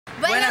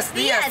Buenos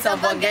días,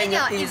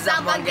 Zamboangueño y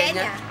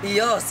Zamboangueña. Y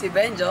yo, si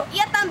Benjo. Y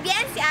yo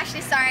también, si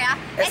Ashley Soria.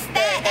 Este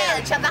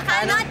el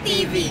Chavacano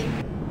TV.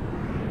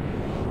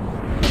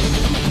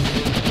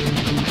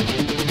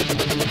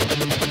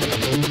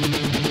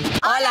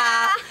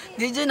 Hola!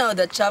 Did you know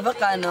that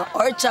Chabacano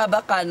or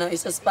Chabacano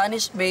is a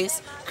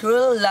Spanish-based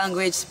Creole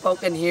language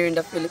spoken here in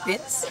the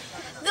Philippines?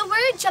 The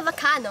word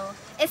Chavacano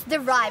is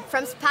derived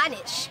from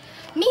Spanish,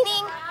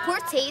 meaning poor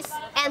taste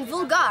and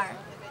vulgar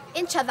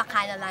in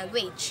Chavacano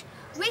language,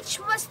 which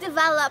was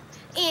developed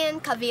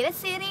in Cavite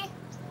City,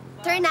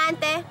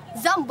 Ternate,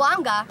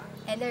 Zamboanga,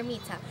 and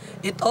Ermita.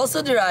 It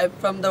also derived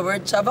from the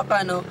word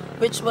Chabacano,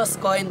 which was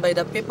coined by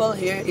the people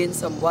here in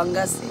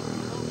Zamboanga City.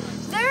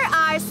 There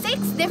are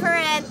 6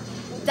 different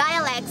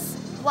dialects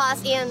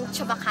was in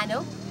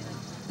Chabacano.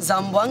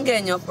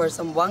 Zamboangueño for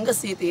Zamboanga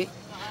City,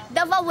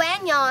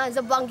 Davaoeño,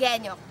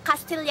 Zamboangueño,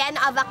 Castiliano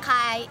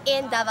Avacay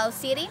in Davao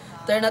City,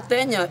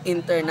 Ternateño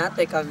in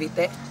Ternate,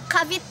 Cavite,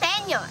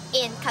 Caviteño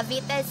in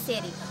Cavite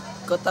City,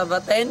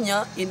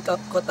 Cotabateño in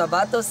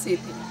Cotabato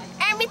City,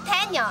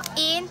 Ermiteño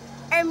in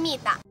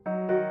Ermita.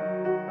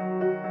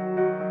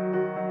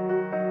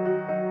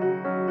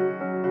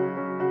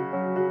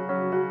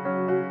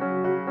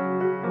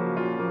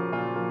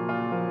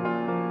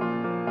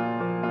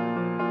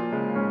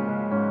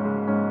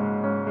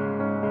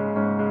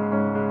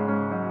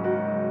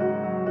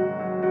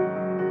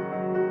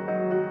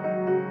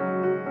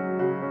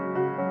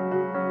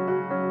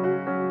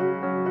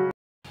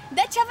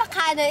 The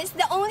Chavacano is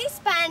the only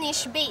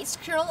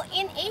Spanish-based Creole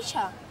in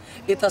Asia.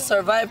 It has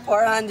survived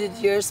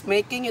 400 years,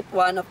 making it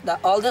one of the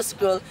oldest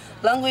Creole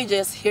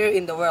languages here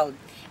in the world.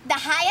 The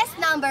highest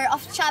number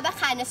of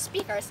Chabacano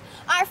speakers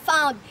are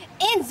found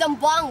in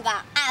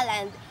Zamboanga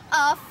Island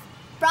of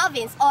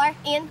province or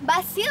in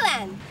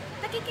Basilan.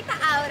 Nakikita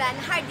aura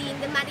ng Hardin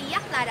de Maria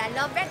Clara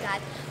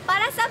Lobregat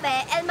para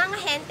saber el mga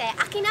gente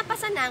aquí na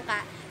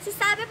pasanangka si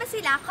sabe pa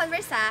sila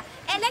conversa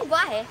el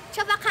lenguaje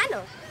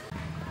Chabacano.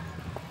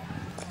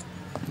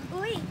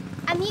 Uy,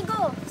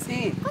 amigo!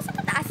 Si, Kung sa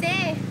pataas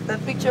eh? that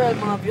picture ay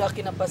mga view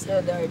akin na paseo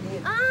da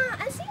Ardin.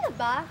 Ang sino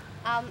ba?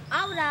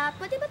 Aura,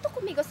 pwede ba ito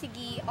kumigo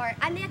sige? Or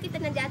ano yung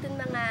kita nandiyan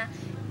mga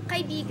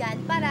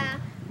kaibigan para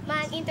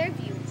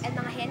man-interview at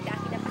mga gente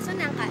ang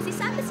kinapasunang ka. Si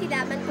sabi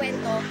sila man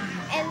kwento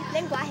and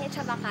lengguahe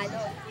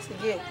Chabacano.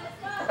 Sige,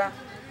 tara.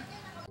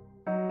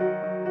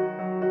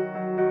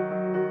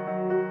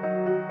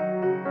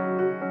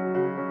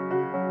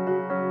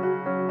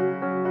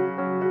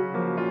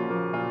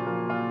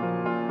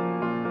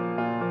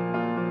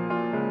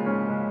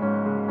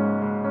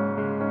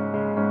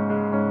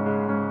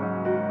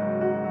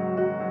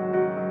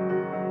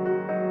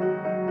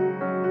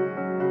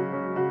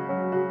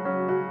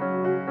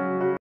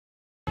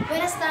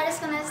 Buenas tardes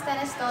con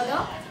ustedes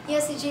todo. Yo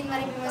soy Jean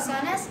Marie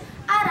Pimosones.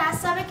 Ahora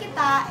sabe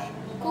kita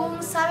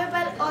kung sabe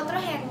ba otra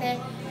gente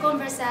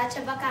conversar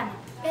Chabacano.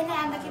 Ven,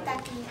 anda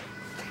kita aquí.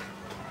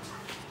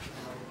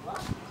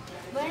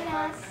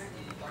 Buenas.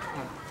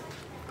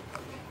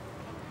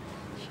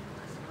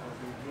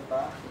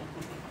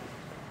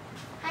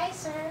 Hi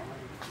sir.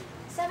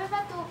 Sabe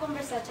ba tu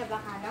conversar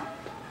Chabacano?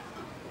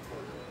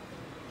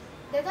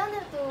 ¿De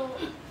dónde tú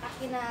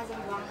aquí na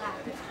Zamboanga?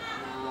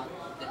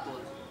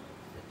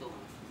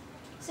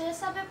 So,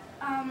 sabi,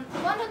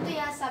 paano ito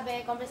ya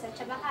sabi conversar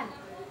Chabacano?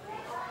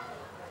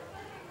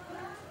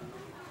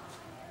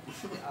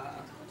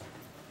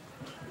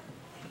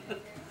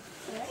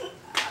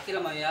 Aquí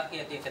la mayoría aquí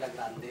tiene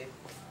grande.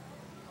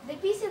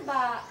 Difícil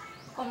ba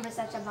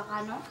conversar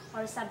Chabacano?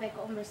 Or sabi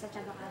conversar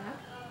Chabacano?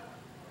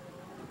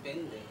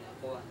 Depende.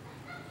 Ako,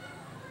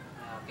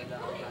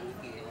 kailangan lang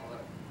iki.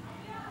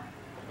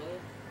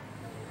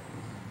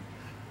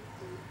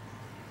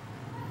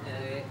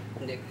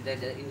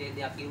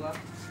 Hindi akiwa.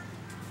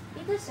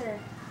 Ito sir.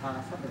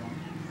 Sabi mo?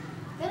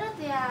 Pero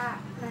ito ya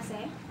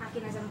nase, aki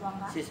na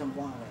Zamboanga? Si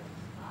Zamboanga.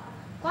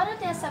 Paano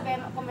ito ya sabi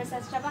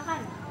conversar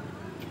Chabacano?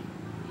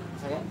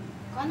 Saya?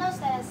 Paano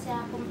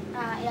siya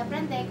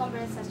i-aprende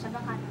conversar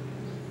Chabacano?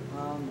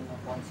 Mga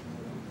points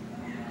siguro.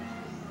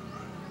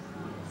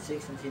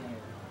 6 ang senior.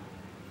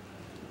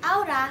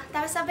 Aura,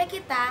 tapos sabi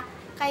kita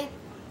kay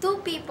 2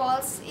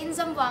 peoples in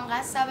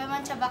Zamboanga sabi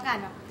man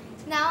Chabacano.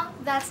 Now,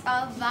 that's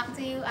all. Back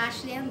to you,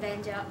 Ashley and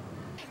Benjo.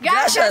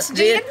 Gracias,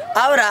 Jean!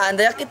 Aura,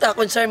 andaya kita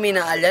kung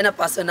Charmina Alya na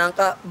pasunang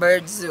ka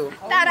Bird Zoo.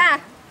 Tara!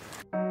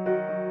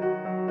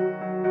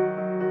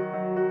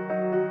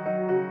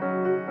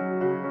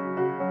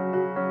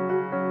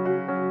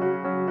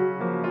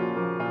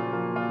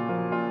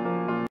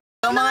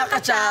 So mga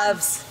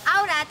ka-chavs!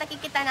 Aura,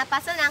 takikita na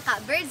pasunang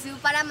ka Bird Zoo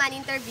para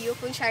man-interview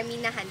kung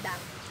Charmin na handang.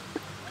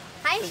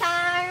 Hi,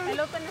 Charm!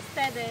 Hello po na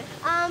ustedes.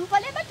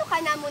 Pwede ba ito ka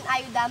namun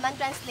ayuda man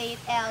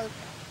translate el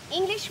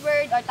English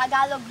word or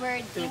Tagalog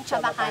word in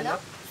Chabacano?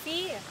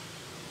 Si.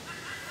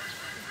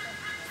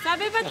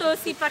 Sabi ba to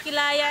si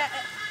Pakilaya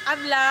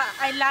habla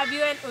I love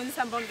you and un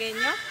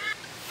Zamboangueño?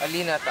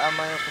 Alina,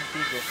 taama yung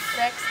contigo.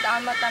 Rex,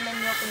 tama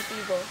tamen yo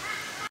contigo.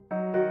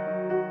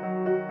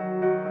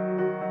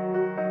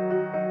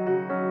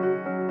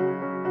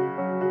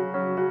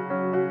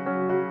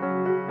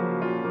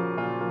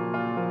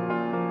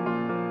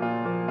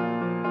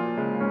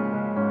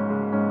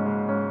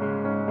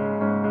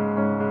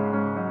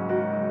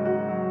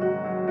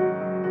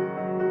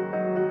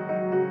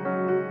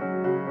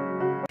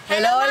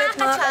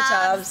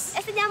 ka-Chavs.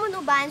 Estudyamon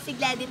uban si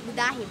Gledit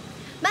Budahim.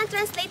 Man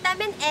translate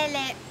namin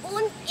ele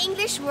un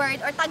English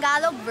word or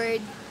Tagalog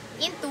word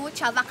into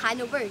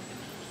Chavacano word.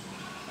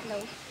 Hello.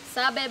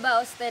 Sabe ba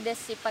ustedes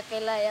si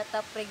Pakilaya ta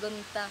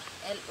pregunta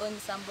el un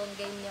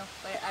Zamboangueño,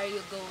 where are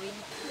you going?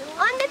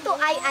 Onde to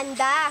ay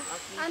anda?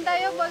 Anda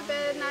yo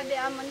volver na de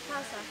amon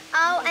casa.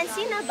 Aw,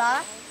 ansina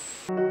ba?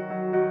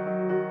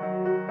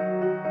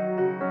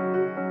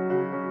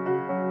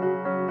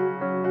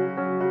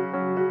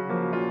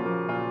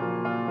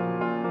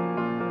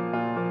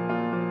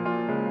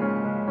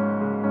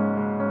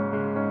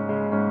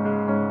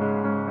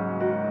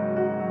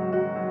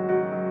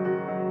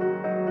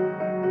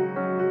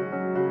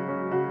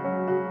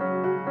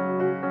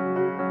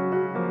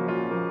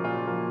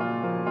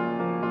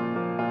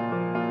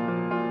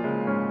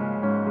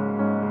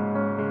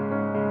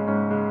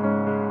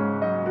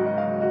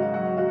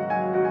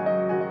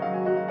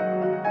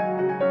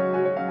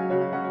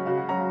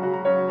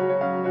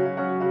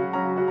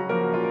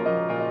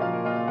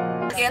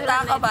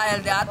 Kita ka ba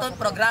el de aton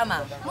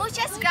programa?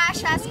 Muchas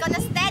gracias con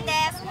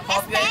ustedes.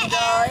 Hope you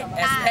enjoy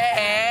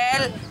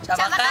STL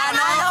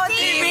Chavacano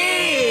TV!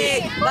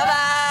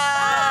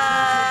 Bye-bye!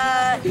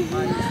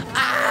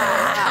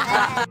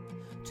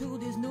 To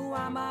this new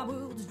my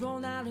world is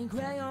drawn out in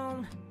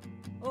crayon.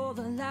 All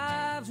the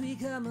lives we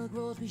come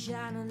across, we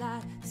shine a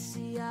light to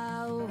see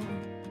our own.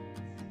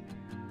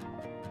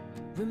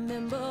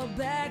 Remember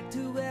back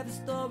to every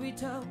story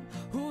told,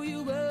 who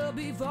you were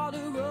before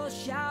the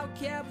rush out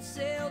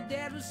carousel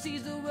that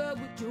sees the world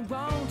with your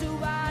own two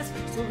eyes.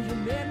 So you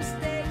made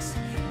mistakes,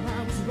 and I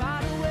was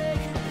right away.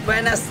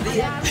 Buenos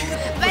dias.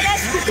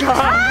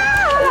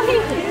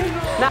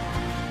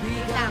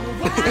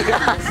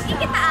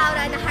 Nakikita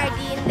aura na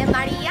Jardín de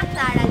Maria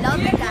Clara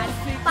Lobregat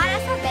para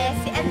sa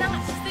best and mga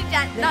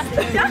estudyante.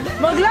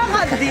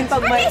 Maglakad din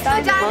pag may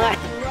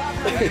Estudyante.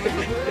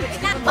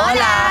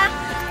 Hola!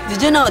 Did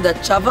you know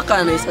that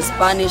Chabacano is a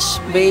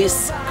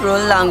Spanish-based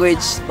cruel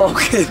language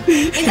spoken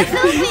In the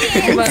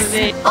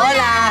Philippines.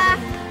 Hola!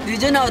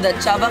 Did you know that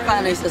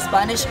Chabacano is a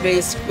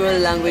Spanish-based cruel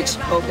language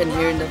spoken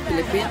here in the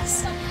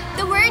Philippines?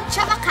 The word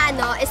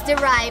Chabacano is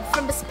derived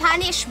from the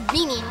Spanish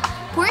meaning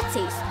poor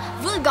taste,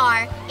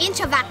 vulgar in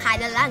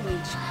Chabacano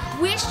language,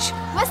 which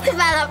was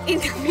developed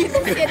in the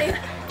middle city.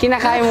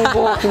 Kinakain mo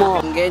buhok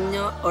mo.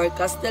 Zamboangueño or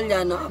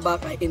Castellano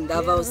Abacay in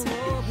Davao City.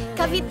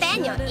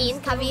 Caviteño in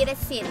Cavite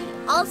City.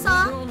 Also,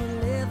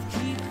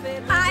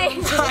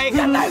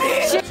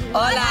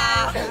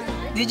 Hola!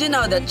 Did you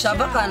know that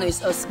Chabacano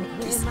is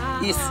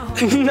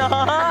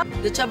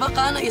the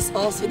Chabacano is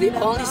also the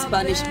only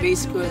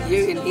Spanish-based school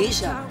here in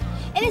Asia.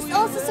 it has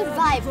also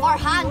survived for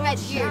 100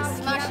 years,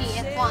 smashing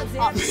it once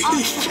off.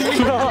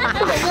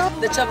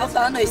 The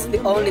Chabacano is the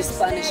only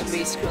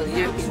Spanish-based school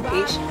here in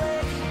Asia.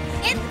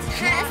 It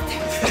has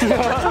the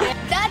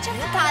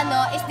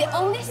Chavacano is the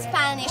only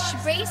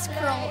Spanish-based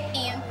school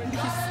in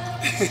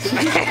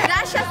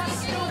Gracias.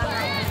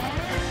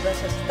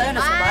 Tayo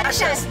na sa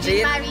Gracias,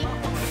 Jean. Marie.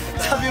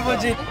 Sabi mo,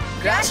 Jean.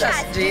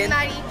 Gracias, Jean.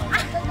 Marie.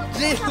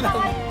 Jean.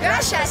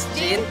 Gracias,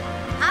 Jean.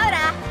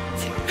 Ahora.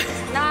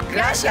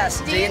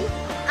 Gracias, Jean.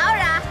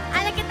 Ahora,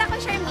 anak kita ko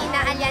Sharmina,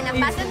 Aliana,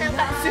 paso ng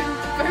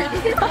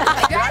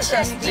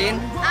Gracias, Jean.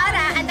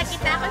 Ahora, anak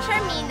kita ko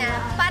Sharmina,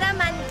 para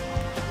man...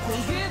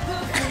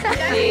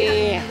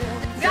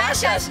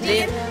 Gracias,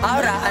 Jean.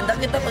 Ahora, anda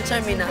kita po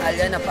Charmina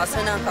Alia na paso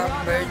ng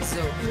Bird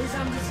Zoo.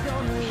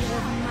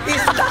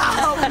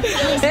 Stop!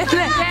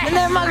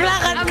 Hindi,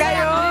 maglakad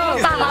kayo!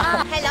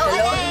 Hello,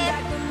 ulit!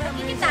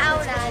 Nakikita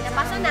Aura,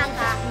 napaso na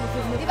ka.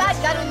 Di ba,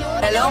 gano'n yun?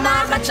 Hello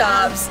mga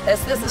ka-Chabs!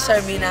 Este si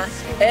Charmina,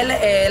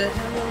 LL.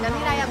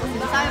 Namiraya mo,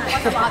 sinasabi mo ka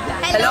sa babla.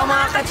 Hello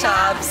mga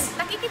ka-Chabs!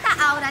 Nakikita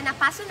Aura,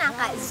 napaso na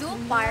ka, Zoo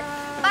Park,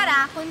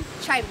 para kung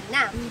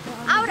Charmina.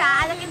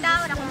 Aura, nakikita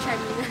Aura kung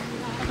Charmina.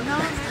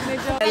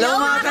 Hello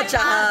mga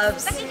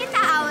ka-Chabs!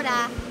 Nakikita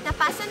Aura,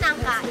 napaso na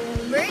ka,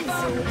 Bird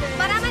Zoo,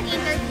 para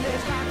mag-interview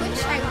kung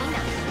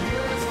Charmina.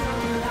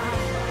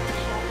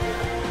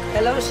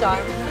 Hello,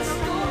 Sean.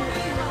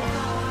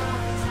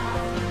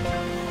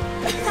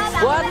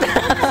 What?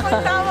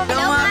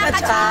 Hello mga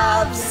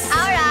ka-Chabs!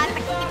 Aura,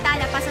 nakikita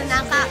napaso na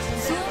ka,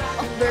 Zoo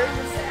of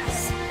Birds.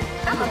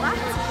 Tama ba?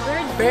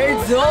 Bird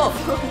Zoo!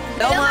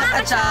 Hello mga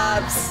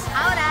ka-Chabs!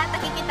 Aura,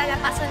 nakikita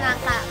napaso na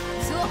ka,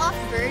 Zoo of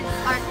Birds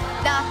or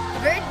the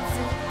Bird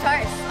Zoo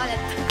Tours.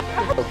 Ulit.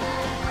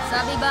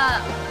 Sabi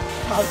ba,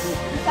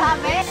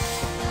 Sabi?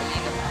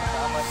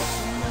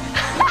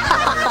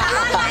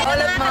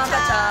 Ulit mga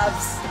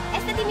ka-Chabs!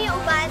 Este din yung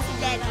uban si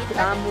David.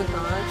 Tamo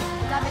na.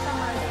 Sabi ka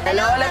mo.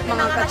 Hello ulit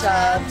mga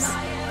ka-Chabs!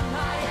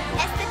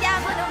 Este din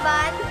yung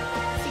uban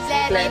si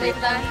David.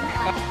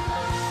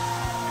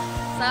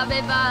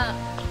 sabi ba,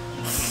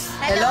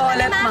 Hello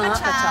ulit mga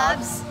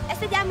ka-Chabs!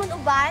 Este din yung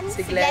uban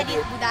Si si David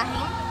Gledit.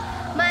 Budahing.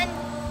 Man,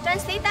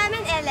 translate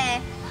namin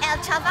El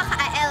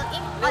Chavacano, El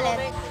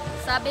ulit.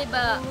 sabi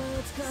ba,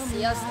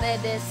 si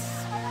ustedes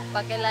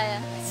Pakilaya.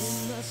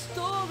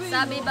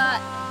 Sabi ba,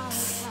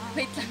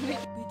 wait lang.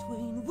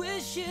 Between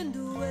wish and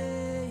the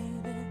waiting,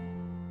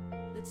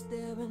 let's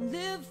stare and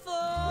live for